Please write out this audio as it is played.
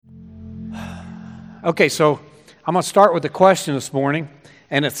Okay, so I'm going to start with a question this morning,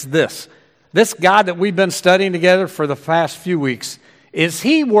 and it's this. This God that we've been studying together for the past few weeks, is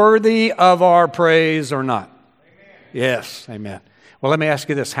He worthy of our praise or not? Amen. Yes, amen. Well, let me ask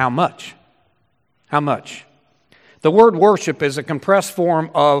you this. How much? How much? The word worship is a compressed form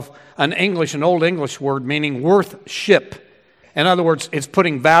of an Old English word meaning worth-ship. In other words, it's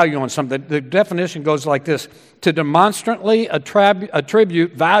putting value on something. The definition goes like this: to demonstrably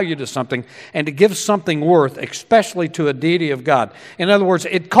attribute value to something and to give something worth, especially to a deity of God. In other words,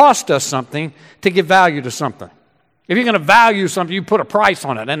 it cost us something to give value to something. If you're going to value something, you put a price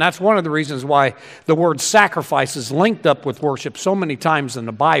on it. And that's one of the reasons why the word sacrifice is linked up with worship so many times in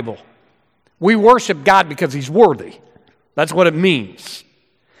the Bible. We worship God because He's worthy. That's what it means.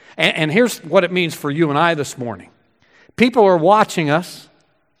 And here's what it means for you and I this morning. People are watching us,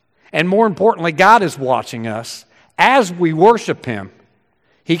 and more importantly, God is watching us. As we worship Him,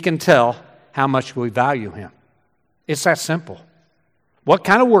 He can tell how much we value Him. It's that simple. What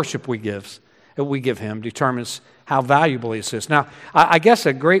kind of worship we give Him determines how valuable He is. Now, I guess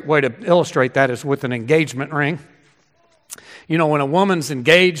a great way to illustrate that is with an engagement ring. You know, when a woman's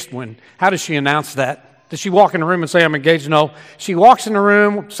engaged, how does she announce that? Does she walk in the room and say, "I'm engaged"? No. She walks in the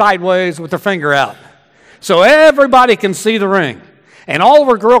room sideways with her finger out, so everybody can see the ring. And all of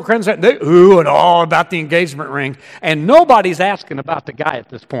her girlfriends, they ooh and all about the engagement ring. And nobody's asking about the guy at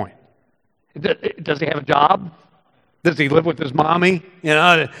this point. Does he have a job? Does he live with his mommy? You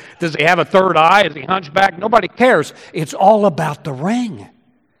know, does he have a third eye? Is he hunchback? Nobody cares. It's all about the ring.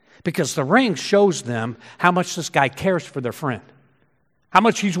 Because the ring shows them how much this guy cares for their friend. How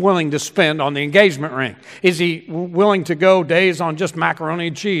much he's willing to spend on the engagement ring. Is he willing to go days on just macaroni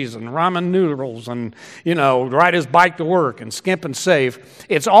and cheese and ramen noodles and, ride his bike to work and skimp and save?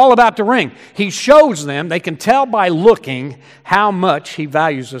 It's all about the ring. He shows them, they can tell by looking how much he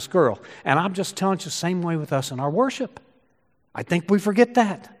values this girl. And I'm just telling you the same way with us in our worship. I think we forget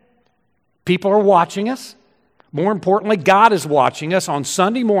that. People are watching us. More importantly, God is watching us on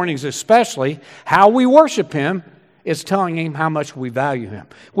Sunday mornings especially. How we worship Him is telling Him how much we value Him.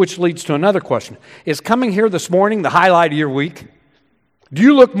 Which leads to another question. Is coming here this morning the highlight of your week? Do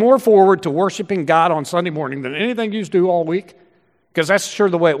you look more forward to worshiping God on Sunday morning than anything you do all week? Because that's sure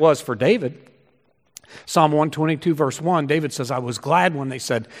the way it was for David. Psalm 122 verse 1, David says, "I was glad when they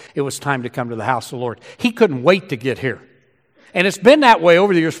said it was time to come to the house of the Lord." He couldn't wait to get here. And it's been that way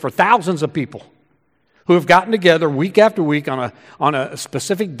over the years for thousands of people who have gotten together week after week on a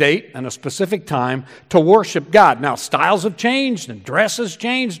specific date and a specific time to worship God. Now, styles have changed, and dress has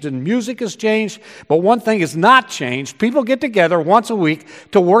changed, and music has changed, but one thing has not changed. People get together once a week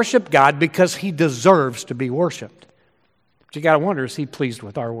to worship God because He deserves to be worshiped. But you got to wonder, is He pleased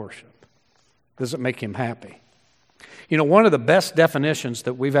with our worship? Does it make Him happy? You know, one of the best definitions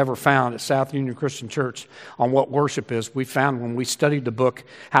that we've ever found at South Union Christian Church on what worship is, we found when we studied the book,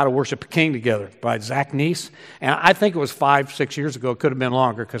 How to Worship a King Together by Zach Neese. And I think it was 5-6 years ago. It could have been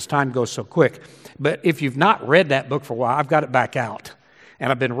longer because time goes so quick. But if you've not read that book for a while, I've got it back out.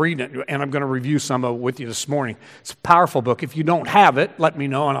 And I've been reading it, and I'm going to review some of it with you this morning. It's a powerful book. If you don't have it, let me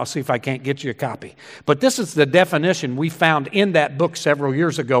know, and I'll see if I can't get you a copy. But this is the definition we found in that book several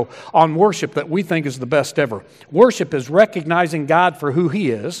years ago on worship that we think is the best ever. Worship is recognizing God for who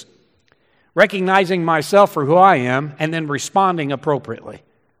He is, recognizing myself for who I am, and then responding appropriately.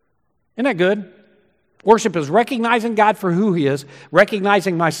 Isn't that good? Worship is recognizing God for who He is,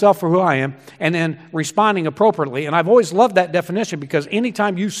 recognizing myself for who I am, and then responding appropriately. And I've always loved that definition because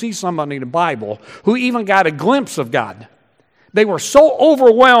anytime you see somebody in the Bible who even got a glimpse of God, they were so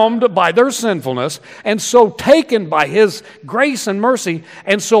overwhelmed by their sinfulness and so taken by His grace and mercy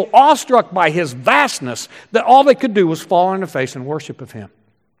and so awestruck by His vastness that all they could do was fall on their face and worship of Him.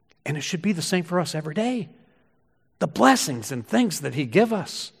 And it should be the same for us every day. The blessings and things that He gives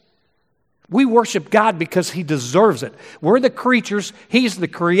us. We worship God because He deserves it. We're the creatures, He's the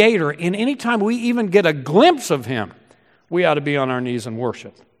creator, and anytime we even get a glimpse of Him, we ought to be on our knees and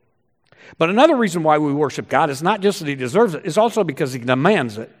worship. But another reason why we worship God is not just that He deserves it, it's also because He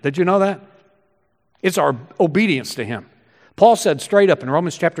demands it. Did you know that? It's our obedience to Him. Paul said straight up in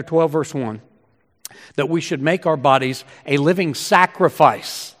Romans chapter 12, verse 1, that we should make our bodies a living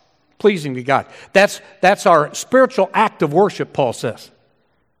sacrifice, pleasing to God. That's our spiritual act of worship, Paul says.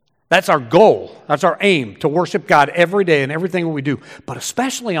 That's our goal. That's our aim, to worship God every day in everything we do, but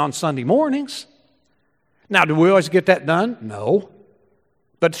especially on Sunday mornings. Now, do we always get that done? No.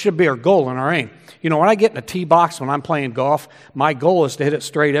 But it should be our goal and our aim. You know, when I get in a tee box when I'm playing golf, my goal is to hit it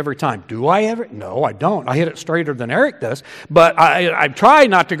straight every time. Do I ever? No, I don't. I hit it straighter than Eric does, but I try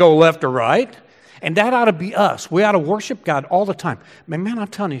not to go left or right. And that ought to be us. We ought to worship God all the time. Man, I'm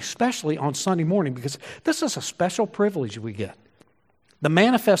telling you, especially on Sunday morning, because this is a special privilege we get. The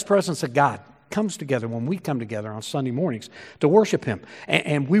manifest presence of God comes together when we come together on Sunday mornings to worship Him.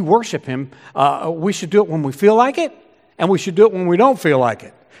 And we worship Him. We should do it when we feel like it, and we should do it when we don't feel like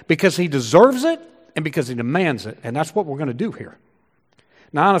it, because He deserves it and because He demands it. And that's what we're going to do here.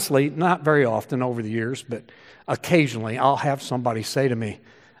 Now, honestly, not very often over the years, but occasionally I'll have somebody say to me,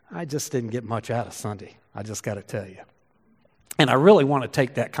 I just didn't get much out of Sunday. I just got to tell you. And I really want to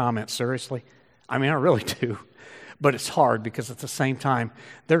take that comment seriously. I mean, I really do. But it's hard because at the same time,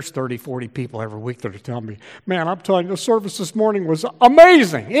 there's 30, 40 people every week that are telling me, man, I'm telling you, the service this morning was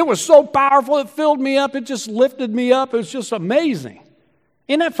amazing. It was so powerful. It filled me up. It just lifted me up. It was just amazing.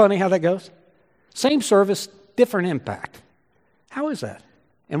 Isn't that funny how that goes? Same service, different impact. How is that?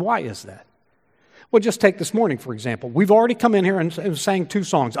 And why is that? Well, just take this morning, for example. We've already come in here and sang 2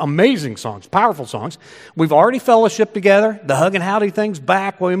 songs, amazing songs, powerful songs. We've already fellowshiped together. The hug and howdy thing's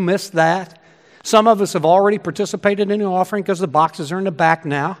back. We missed that. Some of us have already participated in the offering because the boxes are in the back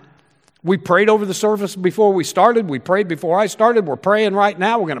now. We prayed over the service before we started. We prayed before I started. We're praying right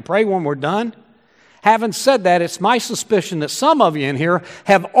now. We're going to pray when we're done. Having said that, it's my suspicion that some of you in here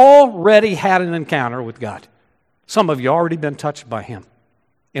have already had an encounter with God. Some of you already been touched by Him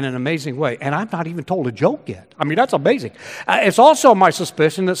in an amazing way. And I've not even told a joke yet. I mean, that's amazing. It's also my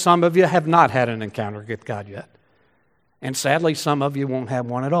suspicion that some of you have not had an encounter with God yet. And sadly, some of you won't have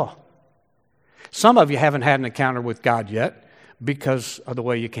one at all. Some of you haven't had an encounter with God yet because of the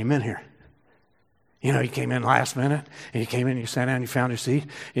way you came in here. You know, you came in last minute, and you came in, you sat down, you found your seat,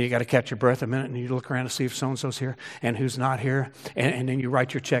 and you got to catch your breath a minute, and you look around to see if so-and-so's here and who's not here, and then you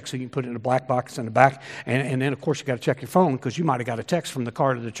write your check so you can put it in a black box in the back, and then, of course, you got to check your phone because you might have got a text from the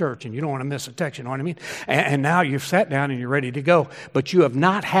car to the church, and you don't want to miss a text, you know what I mean? And now you've sat down and you're ready to go, but you have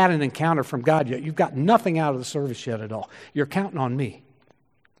not had an encounter from God yet. You've got nothing out of the service yet at all. You're counting on me.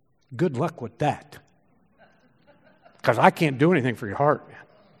 Good luck with that, because I can't do anything for your heart.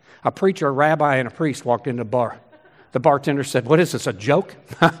 A preacher, a rabbi, and a priest walked into the bar. The bartender said, what is this, a joke?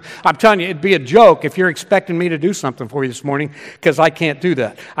 I'm telling you, it'd be a joke if you're expecting me to do something for you this morning, because I can't do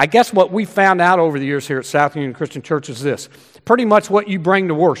that. I guess what we found out over the years here at South Union Christian Church is this. Pretty much what you bring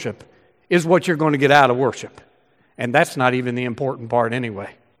to worship is what you're going to get out of worship. And that's not even the important part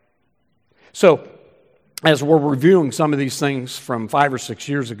anyway. So, as we're reviewing some of these things from 5 or 6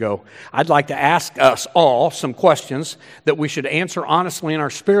 years ago, I'd like to ask us all some questions that we should answer honestly in our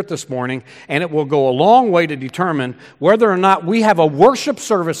spirit this morning, and it will go a long way to determine whether or not we have a worship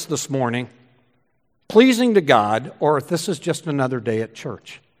service this morning pleasing to God, or if this is just another day at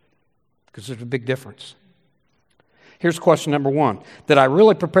church, because there's a big difference. Here's question number 1. Did I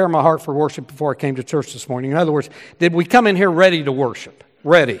really prepare my heart for worship before I came to church this morning? In other words, did we come in here ready to worship,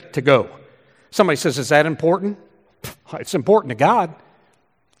 ready to go? Somebody says, is that important? It's important to God.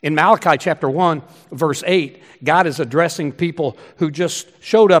 In Malachi chapter 1, verse 8, God is addressing people who just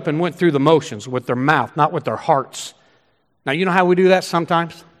showed up and went through the motions with their mouth, not with their hearts. Now, you know how we do that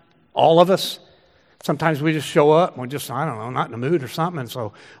sometimes? All of us. Sometimes we just show up and we're just, I don't know, not in the mood or something. And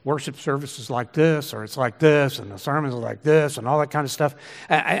so worship service is like this, or it's like this, and the sermons are like this, and all that kind of stuff.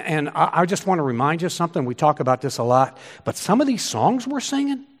 And I just want to remind you of something. We talk about this a lot. But some of these songs we're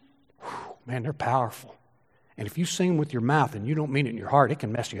singing, man, they're powerful. And if you sing them with your mouth and you don't mean it in your heart, it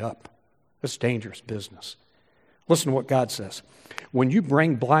can mess you up. It's dangerous business. Listen to what God says. When you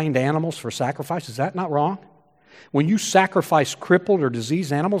bring blind animals for sacrifice, is that not wrong? When you sacrifice crippled or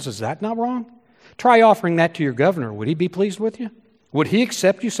diseased animals, is that not wrong? Try offering that to your governor. Would he be pleased with you? Would he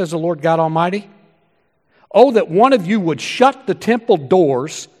accept you, says the Lord God Almighty? Oh, that one of you would shut the temple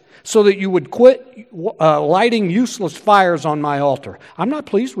doors so that you would quit lighting useless fires on my altar. I'm not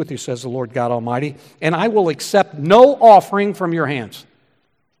pleased with you, says the Lord God Almighty, and I will accept no offering from your hands.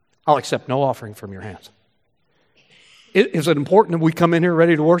 I'll accept no offering from your hands. Is it important that we come in here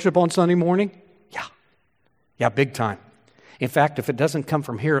ready to worship on Sunday morning? Yeah. Yeah, big time. In fact, if it doesn't come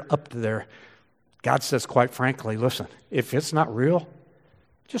from here up to there, God says, quite frankly, listen, if it's not real,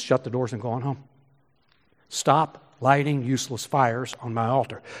 just shut the doors and go on home. Stop lighting useless fires on my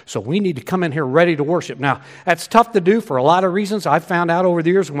altar. So we need to come in here ready to worship. Now, that's tough to do for a lot of reasons. I've found out over the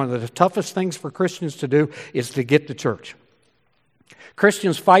years one of the toughest things for Christians to do is to get to church.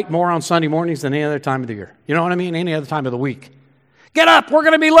 Christians fight more on Sunday mornings than any other time of the year. You know what I mean? Any other time of the week. Get up, we're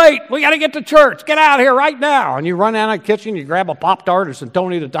going to be late. We got to get to church. Get out of here right now. And you run out of the kitchen, you grab a Pop-Tart or some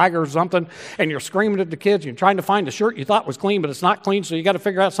Tony the Tiger or something, and you're screaming at the kids. You're trying to find a shirt you thought was clean, but it's not clean, so you got to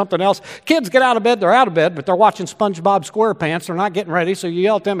figure out something else. Kids get out of bed, they're out of bed, but they're watching SpongeBob SquarePants. They're not getting ready, so you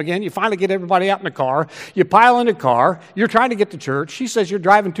yell at them again. You finally get everybody out in the car. You pile in the car. You're trying to get to church. She says you're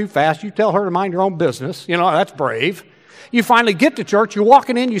driving too fast. You tell her to mind your own business. You know, that's brave. You finally get to church, you're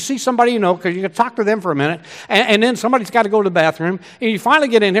walking in, you see somebody you know, because you can talk to them for a minute, and then somebody's got to go to the bathroom, and you finally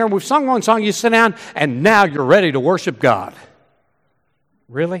get in here, and we've sung one song, you sit down, and now you're ready to worship God.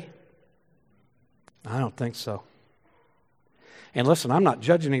 Really? I don't think so. And listen, I'm not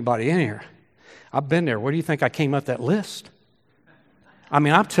judging anybody in here. I've been there. Where do you think I came up that list? I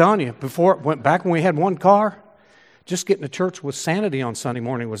mean, I'm telling you, back when we had one car, just getting to church with sanity on Sunday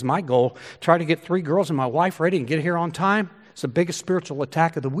morning was my goal. Try to get 3 girls and my wife ready and get here on time. It's the biggest spiritual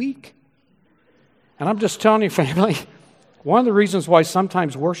attack of the week. And I'm just telling you, family, one of the reasons why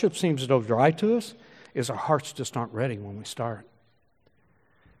sometimes worship seems to go dry to us is our hearts just aren't ready when we start.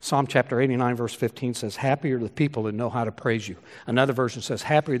 Psalm chapter 89, verse 15 says, happy are the people that know how to praise you. Another version says,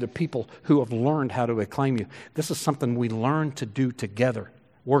 happy are the people who have learned how to acclaim you. This is something we learn to do together.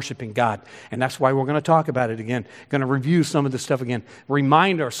 Worshiping God. And that's why we're going to talk about it again. Going to review some of this stuff again.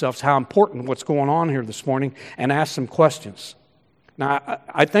 Remind ourselves how important what's going on here this morning and ask some questions. Now,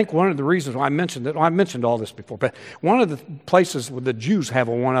 I think one of the reasons why I mentioned all this before, but one of the places where the Jews have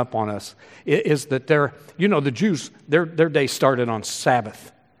a one-up on us is that the Jews, their day started on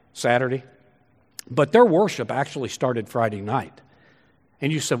Sabbath, Saturday, but their worship actually started Friday night.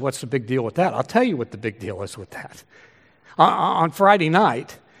 And you said, what's the big deal with that? I'll tell you what the big deal is with that. On Friday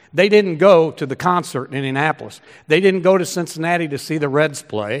night, they didn't go to the concert in Indianapolis. They didn't go to Cincinnati to see the Reds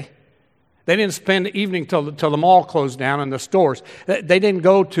play. They didn't spend the evening till the mall closed down and the stores. They didn't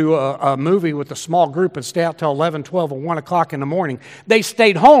go to a movie with a small group and stay out till 11, 12, or 1 o'clock in the morning. They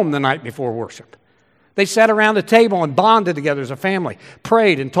stayed home the night before worship. They sat around the table and bonded together as a family,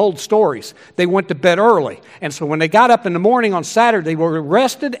 prayed and told stories. They went to bed early. And so when they got up in the morning on Saturday, they were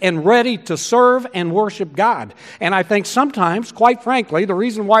rested and ready to serve and worship God. And I think sometimes, quite frankly, the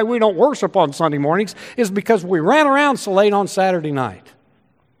reason why we don't worship on Sunday mornings is because we ran around so late on Saturday night.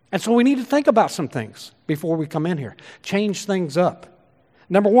 And so we need to think about some things before we come in here. Change things up.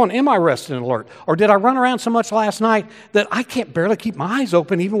 Number one, am I rested and alert? Or did I run around so much last night that I can't barely keep my eyes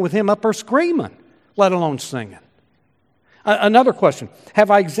open even with him up there screaming, let alone singing? Another question,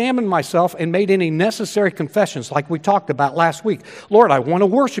 have I examined myself and made any necessary confessions like we talked about last week? Lord, I want to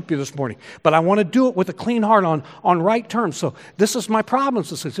worship you this morning, but I want to do it with a clean heart on right terms. So this is my problem.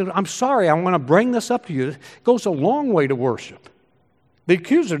 I'm sorry, I want to bring this up to you. It goes a long way to worship. The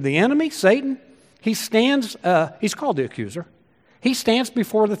accuser, the enemy, Satan, he stands, he's called the accuser. He stands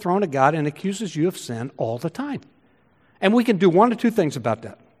before the throne of God and accuses you of sin all the time. And we can do one of two things about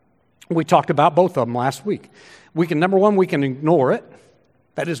that. We talked about both of them last week. Number one, we can ignore it.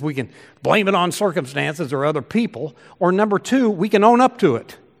 That is, we can blame it on circumstances or other people. Or number two, we can own up to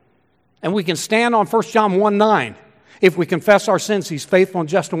it. And we can stand on 1 John 1:9. If we confess our sins, he's faithful and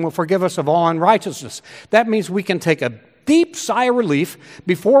just and will forgive us of all unrighteousness. That means we can take a deep sigh of relief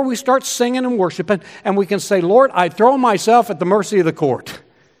before we start singing and worshiping, and we can say, Lord, I throw myself at the mercy of the court.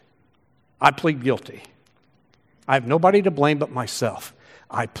 I plead guilty. I have nobody to blame but myself.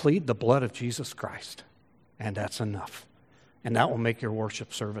 I plead the blood of Jesus Christ, and that's enough. And that will make your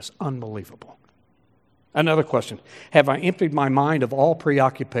worship service unbelievable. Another question, have I emptied my mind of all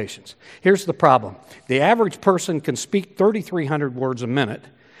preoccupations? Here's the problem. The average person can speak 3,300 words a minute,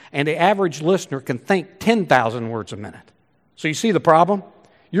 and the average listener can think 10,000 words a minute. So you see the problem?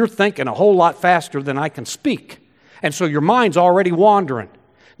 You're thinking a whole lot faster than I can speak, and so your mind's already wandering.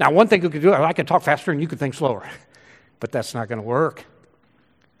 Now, one thing you could do, I can talk faster and you can think slower, but that's not going to work.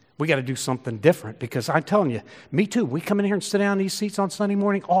 We got to do something different because I'm telling you, me too, we come in here and sit down in these seats on Sunday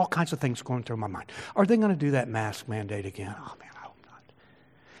morning, all kinds of things going through my mind. Are they going to do that mask mandate again? Oh, man, I hope not.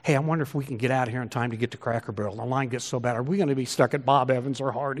 Hey, I wonder if we can get out of here in time to get to Cracker Barrel. The line gets so bad. Are we going to be stuck at Bob Evans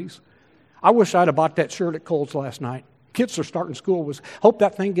or Hardee's? I wish I'd have bought that shirt at Kohl's last night. Kids are starting school. Hope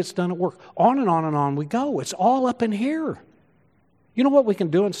that thing gets done at work. On and on and on we go. It's all up in here. You know what we can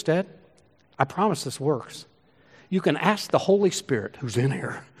do instead? I promise this works. You can ask the Holy Spirit, who's in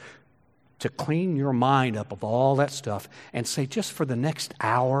here, to clean your mind up of all that stuff and say, just for the next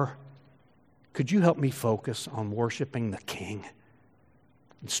hour, could you help me focus on worshiping the King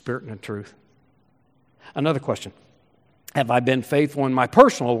in spirit and in truth? Another question, have I been faithful in my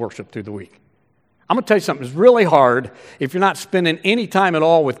personal worship through the week? I'm going to tell you something, it's really hard if you're not spending any time at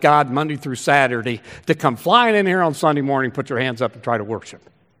all with God Monday through Saturday to come flying in here on Sunday morning, put your hands up and try to worship.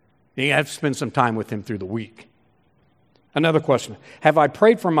 You have to spend some time with Him through the week. Another question. Have I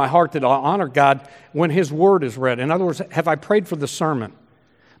prayed from my heart that I'll honor God when His Word is read? In other words, have I prayed for the sermon?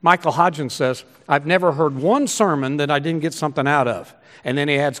 Michael Hodgins says, I've never heard one sermon that I didn't get something out of. And then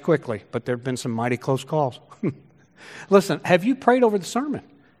he adds quickly, but there have been some mighty close calls. Listen, have you prayed over the sermon?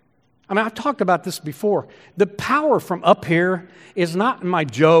 I mean, I've talked about this before. The power from up here is not in my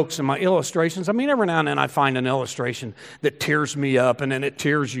jokes and my illustrations. I mean, every now and then I find an illustration that tears me up and then it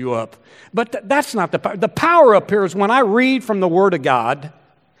tears you up. But that's not the power. The power up here is when I read from the Word of God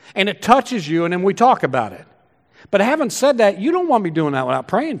and it touches you and then we talk about it. But having said that, you don't want me doing that without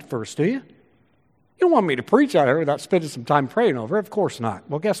praying first, do you? You don't want me to preach out here without spending some time praying over it? Of course not.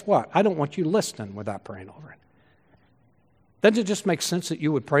 Well, guess what? I don't want you listening without praying over it. Doesn't it just make sense that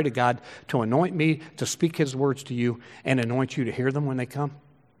you would pray to God to anoint me, to speak His words to you, and anoint you to hear them when they come?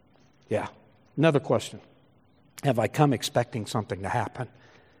 Yeah. Another question. Have I come expecting something to happen?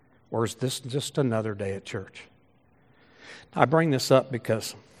 Or is this just another day at church? I bring this up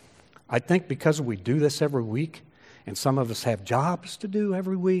because I think because we do this every week, and some of us have jobs to do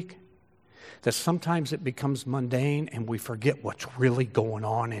every week, that sometimes it becomes mundane and we forget what's really going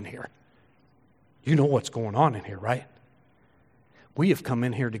on in here. You know what's going on in here, right? We have come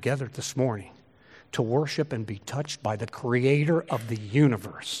in here together this morning to worship and be touched by the Creator of the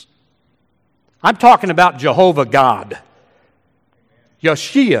universe. I'm talking about Jehovah God,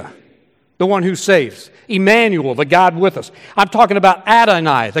 Yeshua, the one who saves, Emmanuel, the God with us. I'm talking about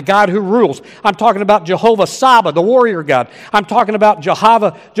Adonai, the God who rules. I'm talking about Jehovah Saba, the warrior God. I'm talking about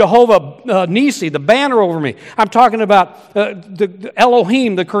Jehovah Nisi, the banner over me. I'm talking about the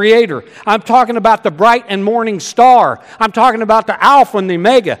Elohim, the Creator. I'm talking about the bright and morning star. I'm talking about the Alpha and the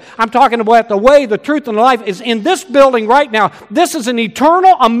Omega. I'm talking about the way, the truth, and the life is in this building right now. This is an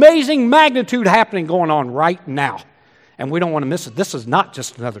eternal, amazing magnitude happening going on right now. And we don't want to miss it. This is not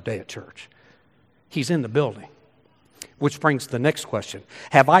just another day at church. He's in the building. Which brings the next question.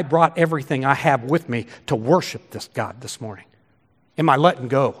 Have I brought everything I have with me to worship this God this morning? Am I letting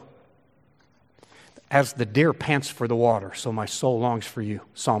go? As the deer pants for the water, so my soul longs for you.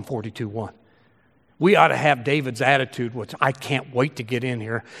 Psalm 42:1. We ought to have David's attitude, which I can't wait to get in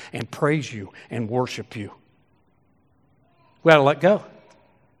here and praise you and worship you. We ought to let go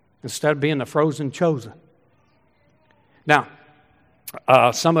instead of being the frozen chosen. Now,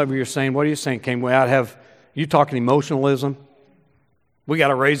 some of you are saying, what are you saying, King? We ought to have, you talking emotionalism? We got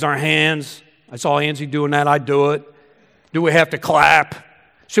to raise our hands. I saw Angie doing that. I do it. Do we have to clap?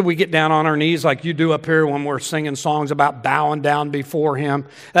 Should we get down on our knees like you do up here when we're singing songs about bowing down before Him?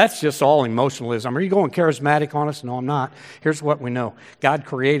 That's just all emotionalism. Are you going charismatic on us? No, I'm not. Here's what we know. God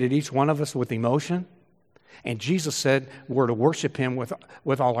created each one of us with emotion. And Jesus said we're to worship Him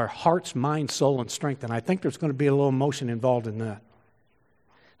with all our hearts, mind, soul, and strength. And I think there's going to be a little emotion involved in that.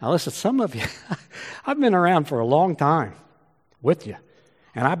 Now listen, some of you, I've been around for a long time with you.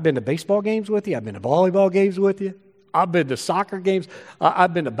 And I've been to baseball games with you. I've been to volleyball games with you. I've been to soccer games.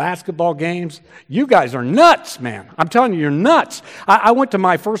 I've been to basketball games. You guys are nuts, man. I'm telling you, you're nuts. I went to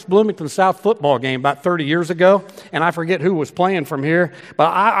my first Bloomington South football game about 30 years ago, and I forget who was playing from here,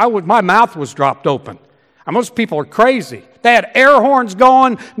 but my mouth was dropped open. Most people are crazy. They had air horns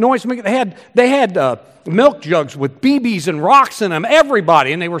going, noise making. They had milk jugs with BBs and rocks in them,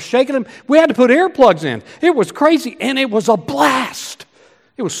 everybody, and they were shaking them. We had to put earplugs in. It was crazy, and it was a blast.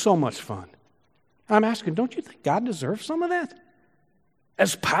 It was so much fun. I'm asking, don't you think God deserves some of that?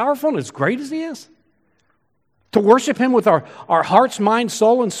 As powerful and as great as He is? To worship Him with our hearts, mind,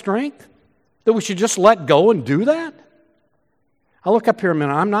 soul, and strength? That we should just let go and do that? I look up here a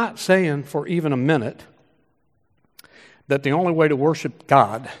minute. I'm not saying for even a minute that the only way to worship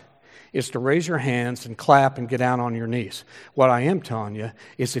God is to raise your hands and clap and get down on your knees. What I am telling you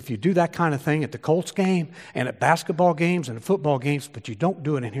is if you do that kind of thing at the Colts game and at basketball games and at football games, but you don't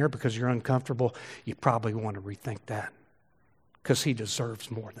do it in here because you're uncomfortable, you probably want to rethink that because He deserves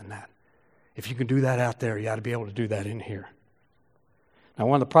more than that. If you can do that out there, you ought to be able to do that in here. Now,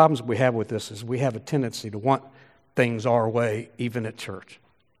 one of the problems we have with this is we have a tendency to want things our way, even at church.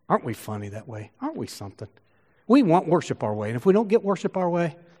 Aren't we funny that way? Aren't we something? We want worship our way, and if we don't get worship our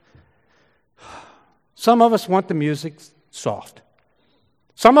way, some of us want the music soft.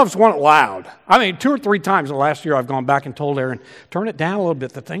 Some of us want it loud. I mean, 2 or 3 times in the last year I've gone back and told Aaron, turn it down a little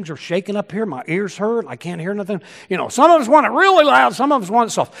bit. The things are shaking up here. My ears hurt. I can't hear nothing. You know, some of us want it really loud. Some of us want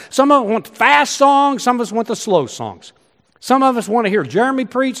it soft. Some of us want fast songs. Some of us want the slow songs. Some of us want to hear Jeremy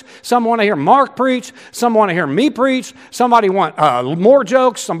preach. Some want to hear Mark preach. Some want to hear me preach. Somebody wants more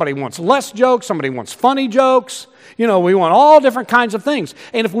jokes. Somebody wants less jokes. Somebody wants funny jokes. You know, we want all different kinds of things.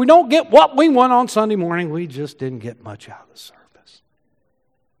 And if we don't get what we want on Sunday morning, we just didn't get much out of the service.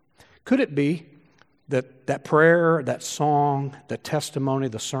 Could it be that prayer, that song, that testimony,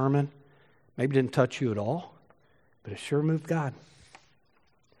 the sermon, maybe didn't touch you at all, but it sure moved God.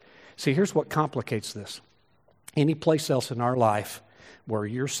 See, here's what complicates this. Any place else in our life where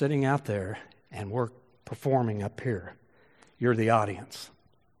you're sitting out there and we're performing up here, you're the audience.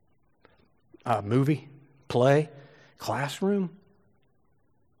 Movie, play, classroom,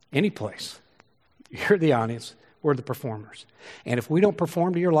 any place, you're the audience. We're the performers. And if we don't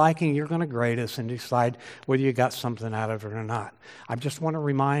perform to your liking, you're going to grade us and decide whether you got something out of it or not. I just want to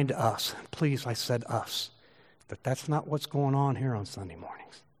remind us, please, I said us, that that's not what's going on here on Sunday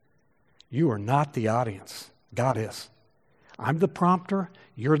mornings. You are not the audience. God is. I'm the prompter,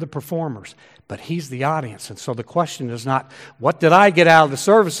 you're the performers, but He's the audience. And so the question is not, what did I get out of the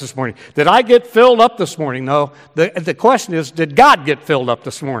service this morning? Did I get filled up this morning? No. The question is, did God get filled up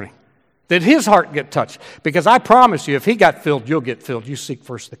this morning? Did His heart get touched? Because I promise you, if He got filled, you'll get filled. You seek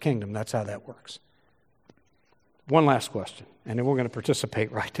first the kingdom. That's how that works. One last question, and then we're going to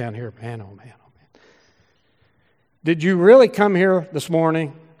participate right down here. Man, oh man, oh man. Did you really come here this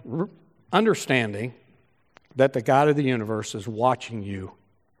morning understanding that the God of the universe is watching you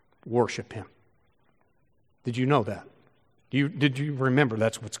worship Him? Did you know that? Did you remember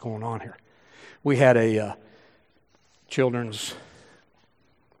that's what's going on here? We had a children's,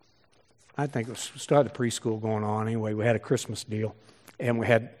 I think it was started preschool going on. Anyway, we had a Christmas deal, and we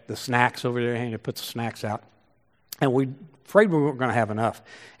had the snacks over there, and they put the snacks out. And we afraid we weren't going to have enough.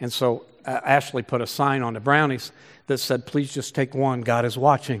 And so Ashley put a sign on the brownies that said, "Please just take one, God is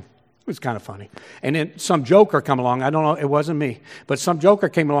watching." It was kind of funny. And then some joker come along. I don't know, it wasn't me. But some joker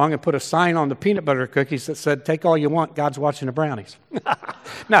came along and put a sign on the peanut butter cookies that said, "Take all you want, God's watching the brownies."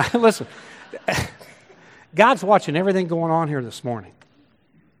 Now, listen. God's watching everything going on here this morning.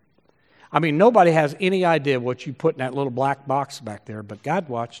 I mean, nobody has any idea what you put in that little black box back there, but God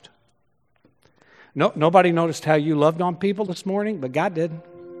watched. Nobody noticed how you loved on people this morning, but God did.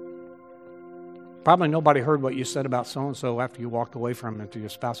 Probably nobody heard what you said about so-and-so after you walked away from him to your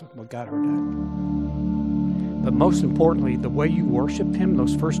spouse, but God heard that. But most importantly, the way you worshiped Him,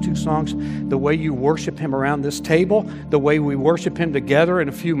 those first two songs, the way you worship Him around this table, the way we worship Him together in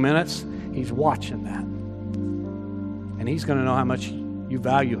a few minutes, He's watching that. And He's going to know how much you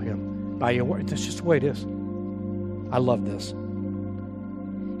value Him by your word. That's just the way it is. I love this.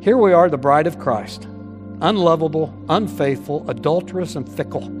 Here we are, the bride of Christ, unlovable, unfaithful, adulterous, and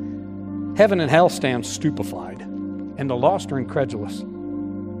fickle. Heaven and hell stand stupefied, and the lost are incredulous.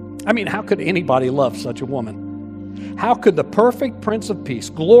 I mean, how could anybody love such a woman? How could the perfect Prince of Peace,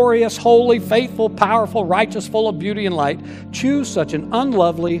 glorious, holy, faithful, powerful, righteous, full of beauty and light, choose such an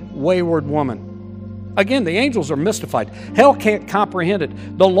unlovely, wayward woman? Again, the angels are mystified. Hell can't comprehend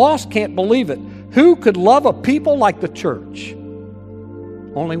it. The lost can't believe it. Who could love a people like the church?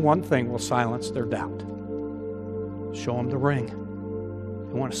 Only one thing will silence their doubt. Show them the ring.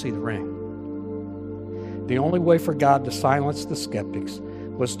 They want to see the ring. The only way for God to silence the skeptics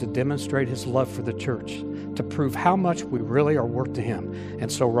was to demonstrate His love for the church, to prove how much we really are worth to Him.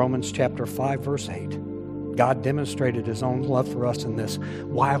 And so Romans chapter 5, verse 8, God demonstrated His own love for us in this: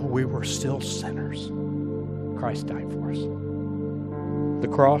 while we were still sinners, Christ died for us. The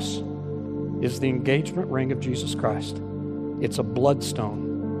cross is the engagement ring of Jesus Christ. It's a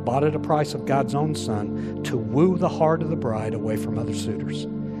bloodstone bought at a price of God's own Son to woo the heart of the bride away from other suitors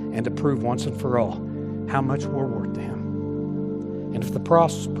and to prove once and for all how much we're worth to Him. And if the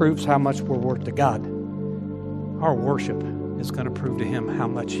cross proves how much we're worth to God, our worship is going to prove to Him how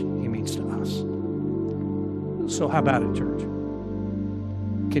much He means to us. So how about it, church?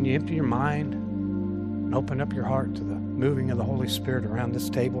 Can you empty your mind and open up your heart to the moving of the Holy Spirit around this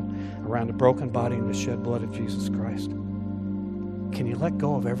table, around the broken body and the shed blood of Jesus Christ? Can you let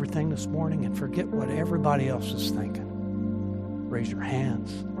go of everything this morning and forget what everybody else is thinking? Raise your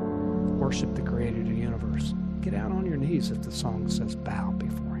hands. Worship the Creator of the universe. Get out on your knees if the song says bow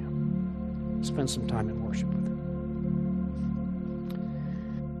before Him. Spend some time in worship.